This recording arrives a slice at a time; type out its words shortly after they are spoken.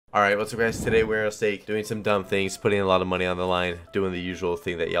Alright, what's up guys? Today we're at stake doing some dumb things, putting a lot of money on the line, doing the usual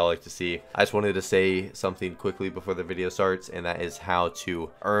thing that y'all like to see. I just wanted to say something quickly before the video starts, and that is how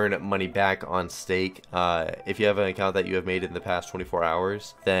to earn money back on stake. If you have an account that you have made in the past 24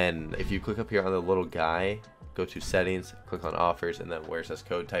 hours, then if you click up here on the little guy, go to settings, click on offers, and then where it says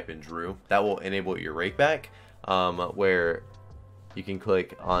code, type in Drew. That will enable your rake back, where you can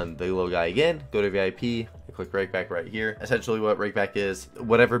click on the little guy again, go to VIP, and click rakeback right here. Essentially what rakeback is,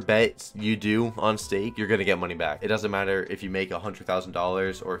 whatever bets you do on stake, you're gonna get money back. It doesn't matter if you make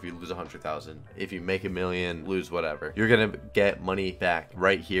 $100,000 or if you lose 100,000. If you make $1 million, lose whatever, you're gonna get money back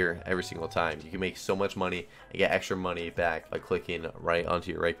right here every single time. You can make so much money and get extra money back by clicking right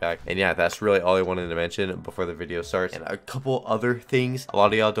onto your rakeback. And yeah, that's really all I wanted to mention before the video starts. And a couple other things. A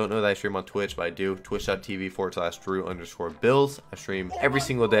lot of y'all don't know that I stream on Twitch, but I do. Twitch.tv/Drew_Bills. I stream every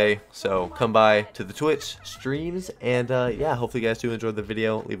single day, so come by to the Twitch streams. And yeah, hopefully you guys do enjoy the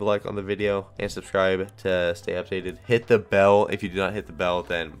video. Leave a like on the video and subscribe to stay updated. Hit the bell. If you do not hit the bell,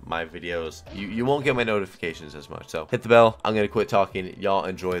 then my videos, you won't get my notifications as much. So hit the bell. I'm gonna quit talking. Y'all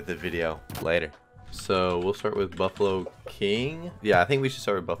enjoy the video. Later. So we'll start with Buffalo King. Yeah, I think we should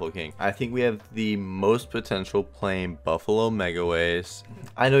start with Buffalo King. I think we have the most potential playing Buffalo Megaways.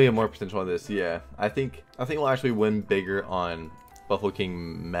 I know you have more potential on this. Yeah, I think we'll actually win bigger on Buffalo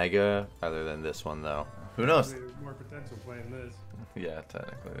King Mega rather than this one though. Who knows? There's more potential playing this. Yeah,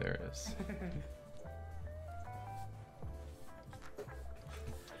 technically there is.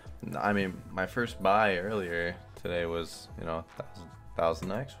 I mean, my first buy earlier today was, you know,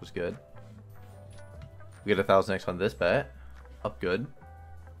 1000x was good. We get 1000x on this bet. Up good.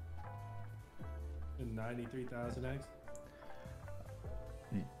 And 93,000x.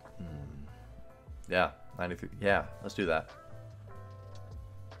 Yeah, 93. Yeah, let's do that.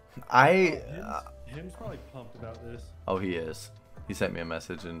 Him's probably pumped about this. Oh, he is. He sent me a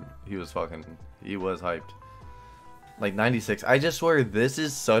message and he was hyped. Like 96. I just swear this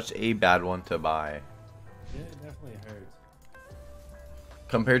is such a bad one to buy. Yeah, it definitely hurts.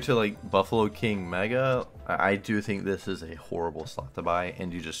 Compared to like Buffalo King Mega, I do think this is a horrible slot to buy,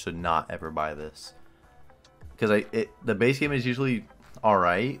 and you just should not ever buy this. Because the base game is usually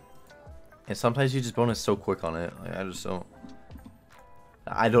alright, and sometimes you just bonus so quick on it. Like,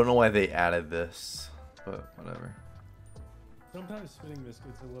 I don't know why they added this, but whatever. Sometimes spinning this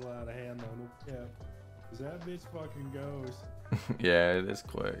gets a little out of hand though. Yeah, cause that bitch fucking goes. Yeah, it is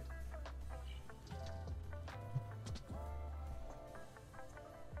quick.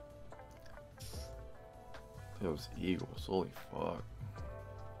 Those Eagles, holy fuck.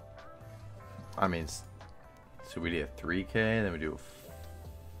 I mean, so we do a 3K, then we do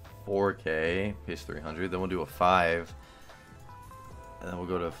a 4K, pays 300, then we'll do a 5, and then we'll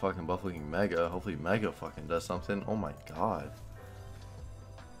go to fucking Buffalo King Mega. Hopefully Mega fucking does something. Oh my god.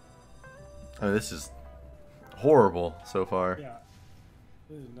 I mean, this is horrible so far. Yeah,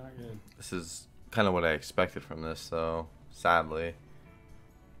 this is not good. This is kind of what I expected from this, though, sadly.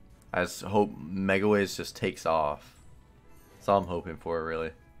 I just hope Megaways just takes off. That's all I'm hoping for,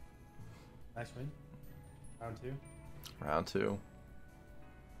 really. Nice win. Round 2. Round 2.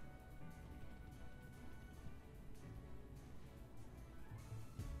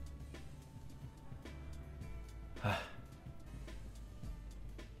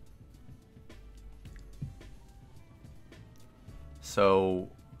 So,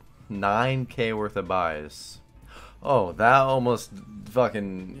 9K worth of buys. Oh, that almost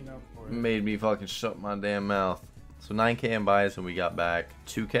fucking made me fucking shut my damn mouth. So 9K in buys when we got back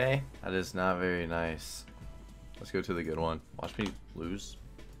 2K. That is not very nice. Let's go to the good one. Watch me lose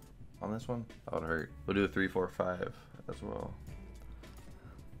on this one. That would hurt. We'll do a 3, 4, 5 as well.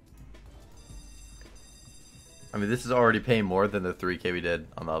 I mean, this is already paying more than the 3K we did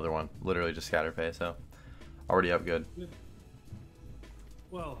on the other one. Literally just scatter pay, so already up good.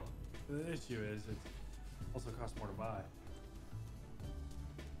 Well, the issue is it also costs more to buy.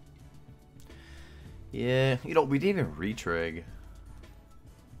 Yeah, you know, we didn't even retrig.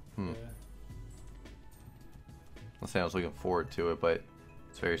 Yeah. Let's say I was looking forward to it, but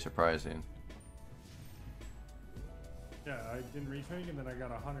it's very surprising. Yeah, I didn't retrig and then I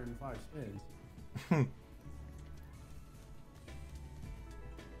got 105 spins.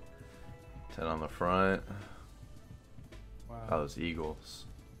 10 on the front. Wow. Oh, those Eagles.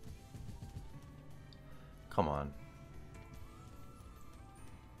 Come on.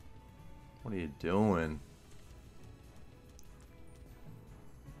 What are you doing?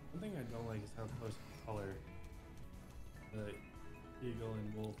 One thing I don't like is how close to color the eagle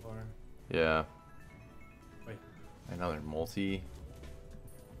and wolf are. Yeah. Wait. Another multi.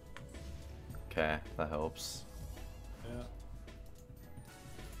 Okay, that helps. Yeah.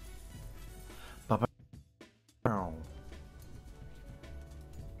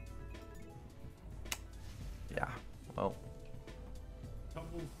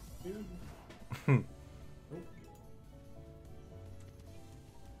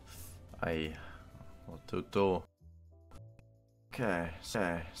 Ay. Tuto. Okay,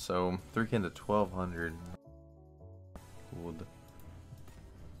 so 3K to 1200. Gold.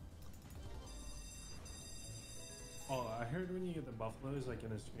 Oh, I heard when you get the buffaloes, like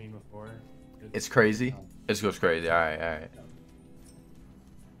in a stream before. It's crazy. It goes crazy. Alright, alright.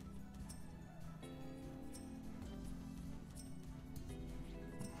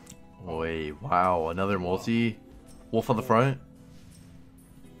 Wait, wow, another multi. Wolf on the front?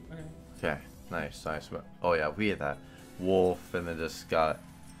 Okay. Okay, nice. Oh yeah, we hit that. Wolf and then just got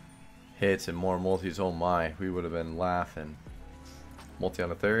hits and more multis. Oh my, we would have been laughing. Multi on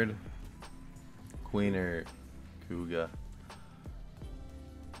the third. Queen or Kuga.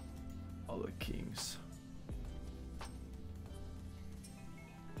 All the kings.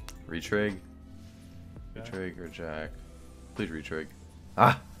 Retrig. Retrig or Jack. Please retrig.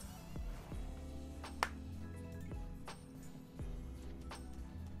 Ah!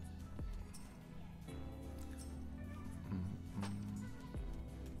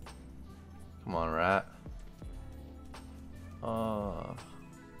 Come on, rat.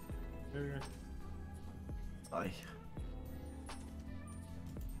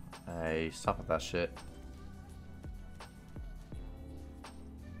 Hey, stop with that shit.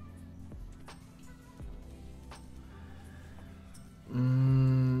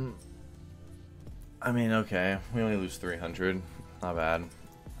 I mean, okay, we only lose 300. Not bad.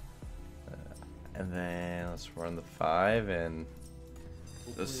 And then let's run the 5 and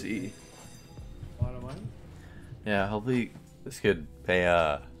the C. A lot of money? Yeah, hopefully this could pay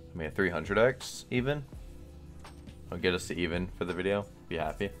a 300x even. It'll get us to even for the video. Be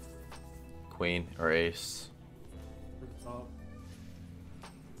happy. Queen or ace.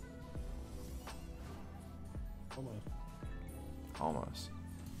 Almost.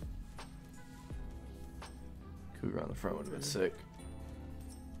 Cougar on the front would have been sick.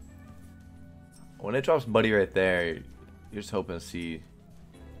 When it drops Buddy right there, you're just hoping to see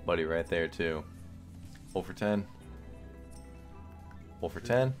Buddy right there too. 0 for 10. 0 for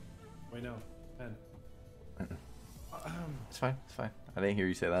 10. Wait, no. 10. It's fine. It's fine. I didn't hear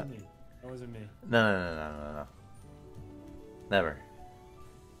you say that. That wasn't me. No. Never.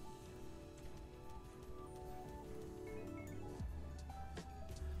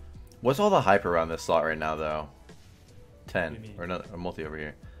 What's all the hype around this slot right now, though? 10 or another multi over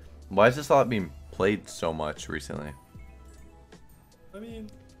here. Why is this slot being played so much recently? I mean,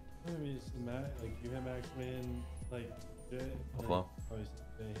 it's like you have max win, like good. Buffalo. Like, obviously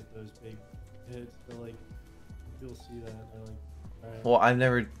they hit those big hits, but like you'll see that. They're like, right. Well, I've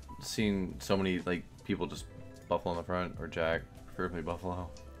never seen so many like people just Buffalo in the front or Jack, preferably Buffalo.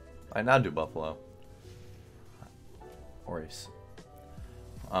 I now do Buffalo. Or Ace.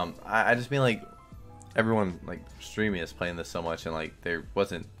 I just mean like everyone like streaming is playing this so much and like there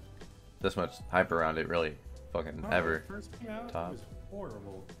wasn't this much hype around it really fucking ever. When it first came out, it was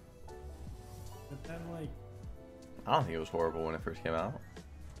horrible. But then like I don't think it was horrible when it first came out.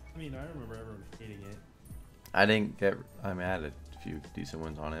 I mean, I remember everyone hating it. I didn't get. I mean, I had a few decent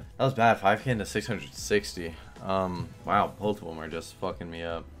wins on it. That was bad. 5K to 660. Wow, both of them are just fucking me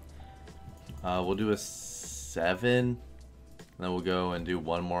up. We'll do a 7. And then we'll go and do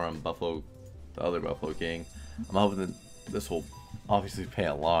one more on Buffalo, the other Buffalo King. I'm hoping that this will obviously pay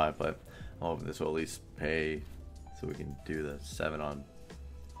a lot, but I'm hoping this will at least pay so we can do the 7 on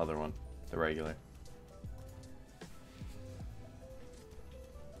other one, the regular.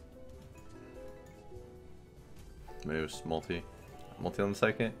 Moose, multi on the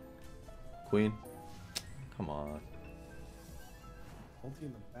second. Queen. Come on. Multi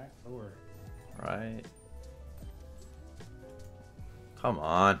in the back door. Right. Come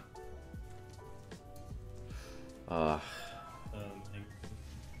on.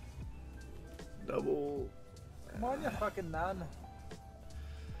 Double. Come on, you fucking man.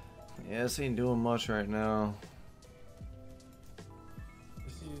 Yeah, this ain't doing much right now.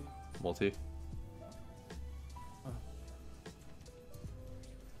 Multi.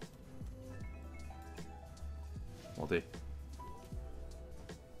 Multi.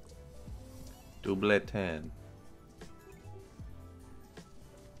 Double 10.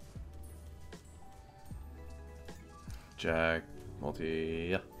 Jack. Multi.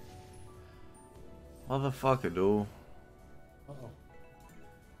 Yeah. Motherfucker, dude.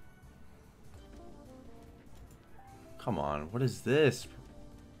 Come on, what is this?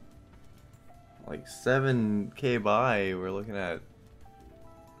 Like 7K buy, we're looking at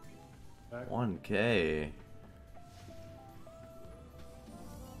 1K.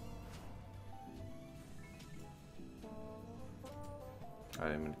 I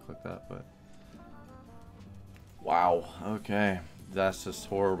didn't mean to click that, but wow, okay. that's just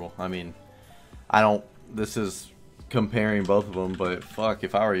horrible. I mean, I don't, this is comparing both of them, but fuck,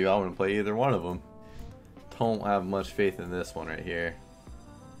 if I were you, I wouldn't play either one of them. Don't have much faith in this one right here.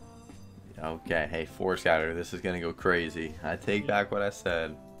 Okay, hey, 4 scatter, this is gonna go crazy. I take back what I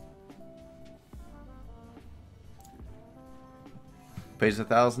said. Pays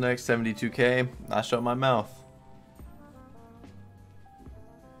 1,000x, 72k. I shut my mouth.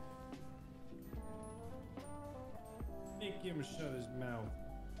 Make him shut his mouth.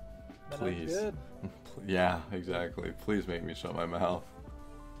 Please. Good. Yeah, exactly. Please make me shut my mouth.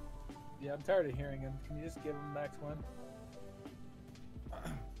 Yeah, I'm tired of hearing him. Can you just give him max one?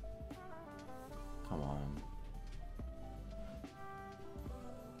 Come on.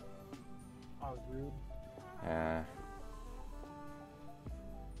 I was rude. Yeah.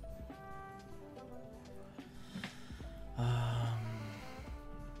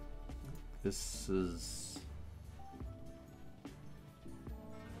 This is...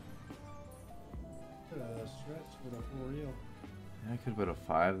 Stretch with a full reel. I could put a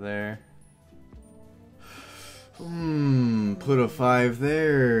 5 there. Put a 5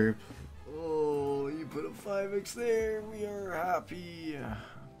 there. Oh, you put a 5x there. We are happy.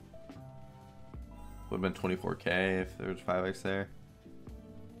 Would have been 24k if there was 5x there.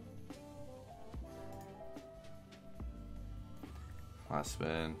 Last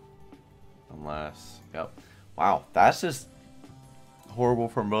spin. Unless, yep. Wow, that's just horrible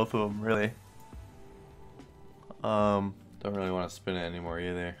from both of them, really. Don't really want to spin it anymore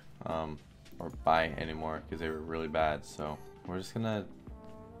either. Or buy anymore because they were really bad. So we're just gonna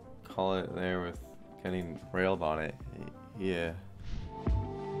call it there with getting railed on it. Yeah.